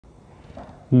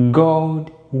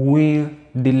God will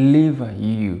deliver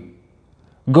you.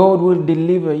 God will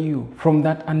deliver you from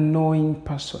that annoying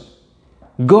person.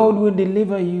 God will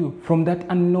deliver you from that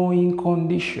annoying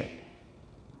condition,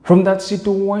 from that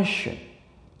situation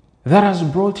that has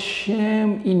brought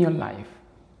shame in your life,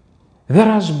 that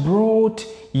has brought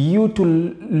you to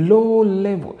low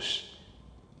levels,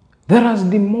 that has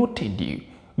demoted you.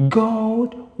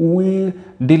 God will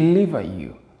deliver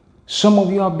you. Some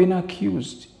of you have been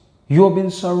accused. You have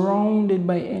been surrounded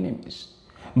by enemies.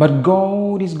 But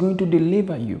God is going to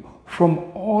deliver you from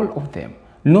all of them.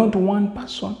 Not one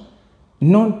person,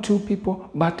 not two people,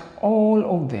 but all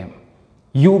of them.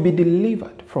 You will be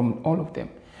delivered from all of them.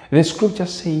 The scripture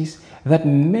says that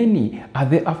many are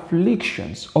the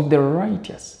afflictions of the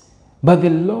righteous, but the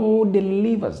Lord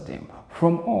delivers them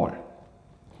from all.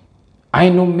 I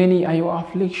know many are your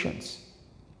afflictions.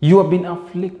 You have been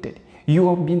afflicted. You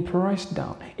have been pressed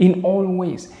down in all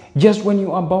ways. Just when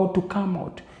you are about to come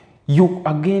out, you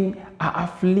again are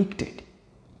afflicted.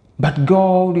 But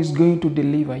God is going to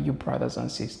deliver you, brothers and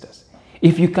sisters.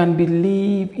 If you can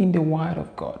believe in the word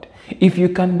of God, if you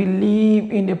can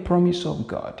believe in the promise of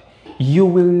God, you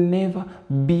will never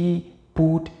be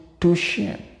put to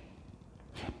shame.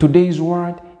 Today's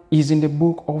word is in the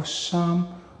book of Psalm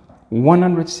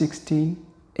 116,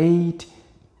 8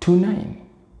 to 9.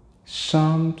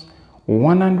 Psalms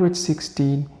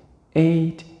 116,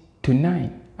 8 to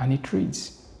 9. And it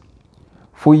reads,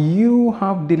 "For you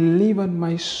have delivered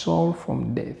my soul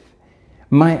from death,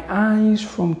 my eyes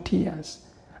from tears,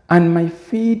 and my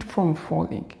feet from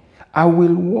falling. I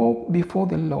will walk before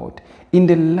the Lord in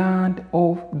the land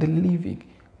of the living."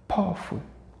 Powerful.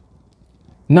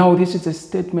 Now this is a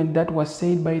statement that was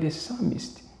said by the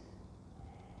psalmist.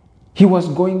 He was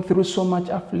going through so much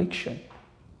affliction.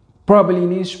 Probably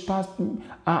in his past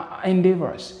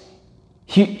endeavors,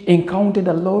 he encountered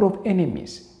a lot of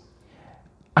enemies.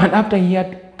 And after he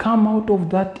had come out of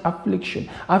that affliction,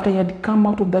 after he had come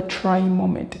out of that trying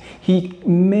moment, he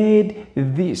made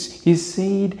this. He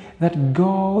said that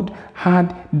God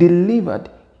had delivered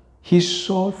his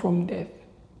soul from death.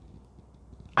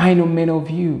 I know many of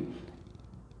you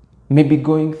may be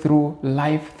going through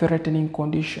life-threatening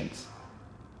conditions.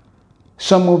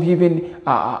 Some of you even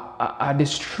the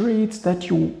streets that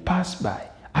you pass by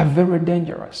are very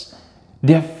dangerous.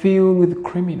 They are filled with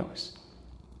criminals.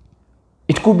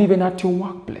 It could be even at your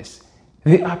workplace.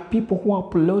 There are people who are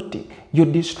plotting your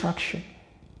destruction.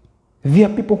 There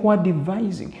are people who are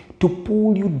devising to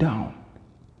pull you down,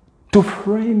 to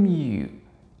frame you.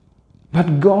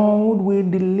 But God will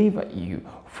deliver you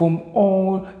from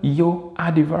all your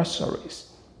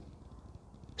adversaries.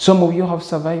 Some of you have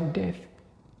survived death.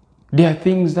 There are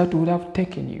things that would have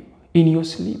taken you in your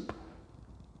sleep.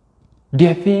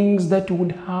 There are things that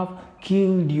would have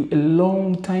killed you a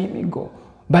long time ago.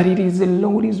 But it is the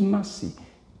Lord's mercy.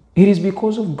 It is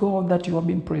because of God that you have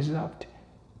been preserved.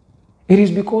 It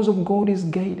is because of God's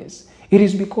guidance. It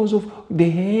is because of the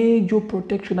hedge of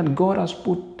protection that God has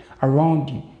put around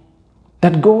you,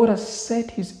 that God has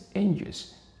set his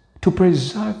angels to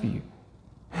preserve you.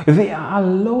 There are a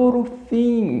lot of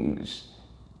things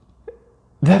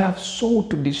that have sought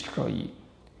to destroy you.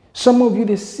 Some of you,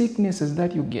 the sicknesses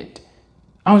that you get.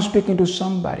 I'm speaking to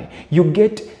somebody. You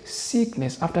get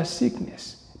sickness after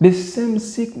sickness. The same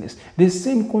sickness, the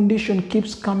same condition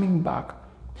keeps coming back.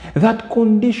 That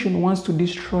condition wants to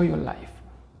destroy your life.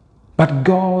 But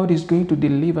God is going to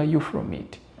deliver you from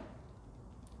it.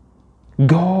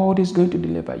 God is going to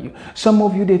deliver you. Some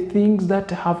of you, the things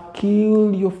that have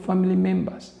killed your family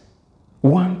members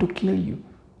want to kill you.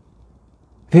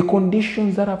 The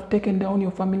conditions that have taken down your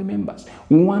family members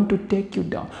want to take you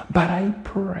down. But I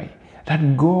pray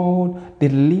that God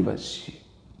delivers you,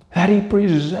 that he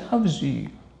preserves you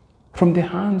from the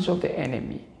hands of the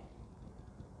enemy.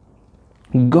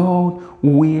 God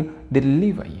will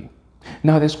deliver you.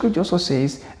 Now the scripture also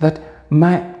says that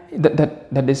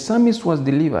that the psalmist was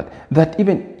delivered, that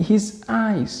even his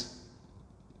eyes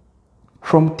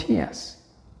from tears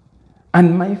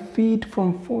and my feet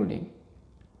from falling.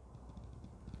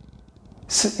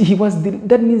 So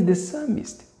that means the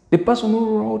psalmist, the person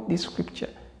who wrote this scripture,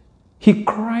 he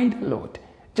cried a lot,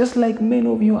 just like many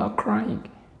of you are crying.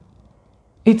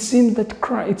 It seems like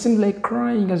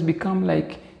crying has become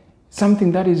like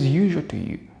something that is usual to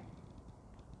you.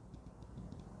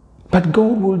 But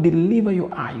God will deliver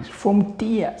your eyes from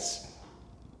tears.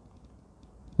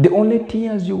 The only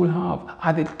tears you will have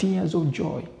are the tears of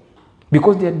joy.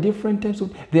 Because there are different types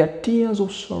of, there are tears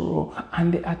of sorrow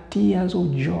and there are tears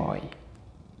of joy.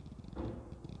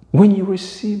 When you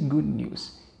receive good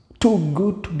news, too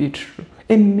good to be true,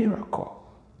 a miracle,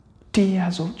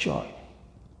 tears of joy.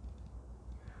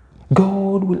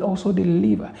 God will also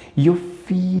deliver your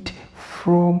feet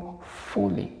from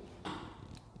falling.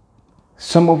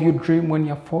 Some of you dream when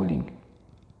you're falling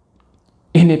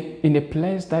in a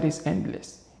place that is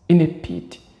endless, in a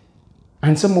pit.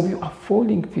 And some of you are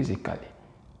falling physically.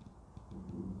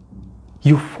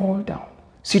 You fall down.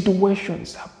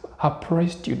 Situations have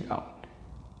pressed you down.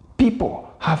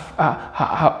 People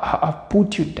have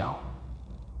put you down.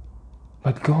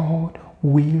 But God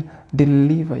will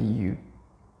deliver you.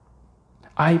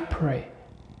 I pray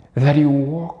that you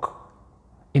walk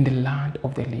in the land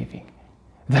of the living,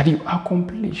 that you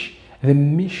accomplish the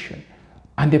mission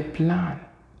and the plan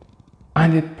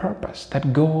and the purpose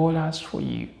that God has for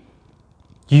you.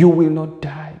 You will not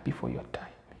die before your time.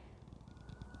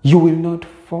 You will not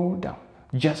fall down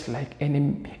just like a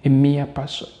mere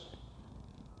person.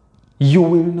 You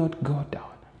will not go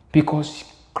down because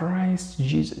Christ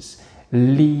Jesus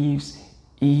lives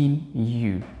in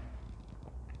you.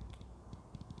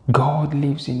 God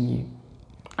lives in you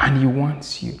and He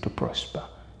wants you to prosper.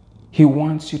 He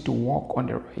wants you to walk on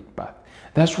the right path.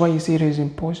 That's why you see it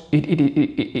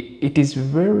is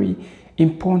very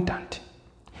important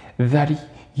that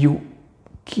you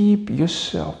keep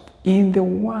yourself in the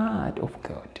Word of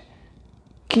God.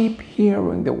 Keep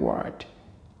hearing the Word.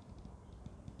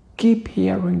 Keep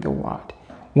hearing the Word.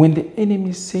 When the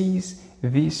enemy says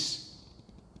this,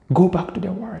 go back to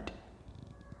the Word.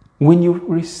 When you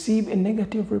receive a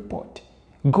negative report,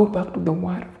 go back to the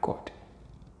Word of God.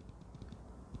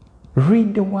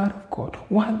 Read the Word of God.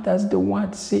 What does the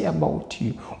Word say about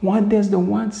you? What does the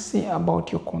Word say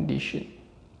about your condition?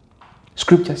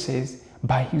 Scripture says,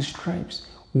 by His stripes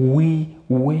we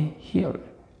were healed.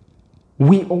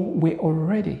 We were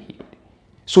already healed.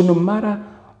 So no matter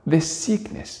the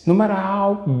sickness, no matter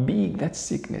how big that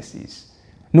sickness is,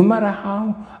 no matter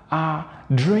how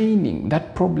draining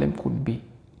that problem could be,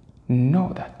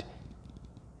 know that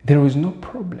there is no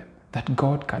problem that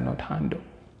God cannot handle.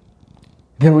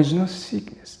 There is no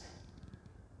sickness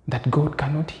that God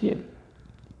cannot heal.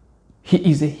 He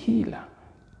is a healer.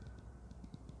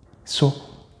 So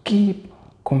keep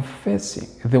confessing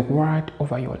the Word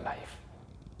over your life,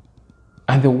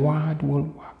 and the Word will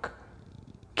work.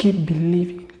 Keep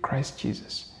believing in Christ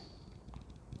Jesus.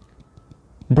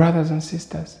 Brothers and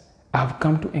sisters, I've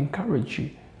come to encourage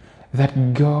you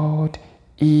that God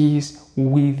is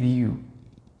with you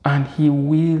and He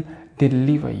will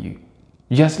deliver you,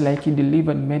 just like He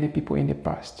delivered many people in the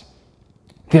past.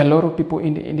 There are a lot of people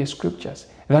in the scriptures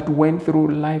that went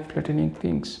through life-threatening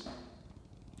things,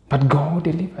 but God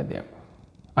delivered them.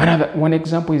 One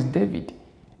example is David.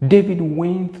 David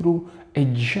went through a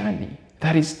journey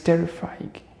that is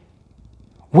terrifying,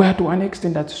 where to an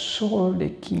extent that Saul the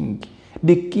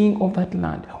king of that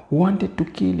land, wanted to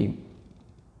kill him.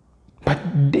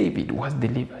 But David was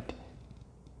delivered.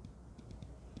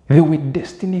 There were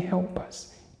destiny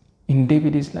helpers in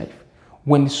David's life.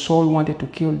 When Saul wanted to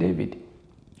kill David,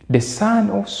 the son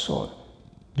of Saul,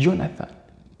 Jonathan,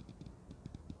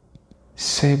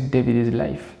 saved David's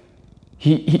life.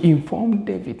 He informed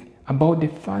David about the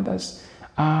father's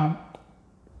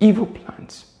evil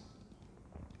plans.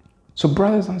 So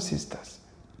brothers and sisters,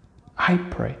 I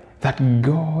pray that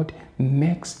God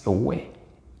makes a way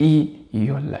in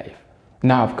your life.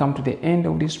 Now I've come to the end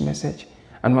of this message,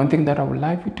 and one thing that I would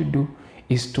like you to do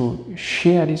is to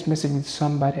share this message with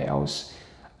somebody else,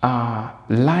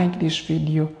 like this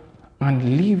video,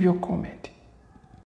 and leave your comment.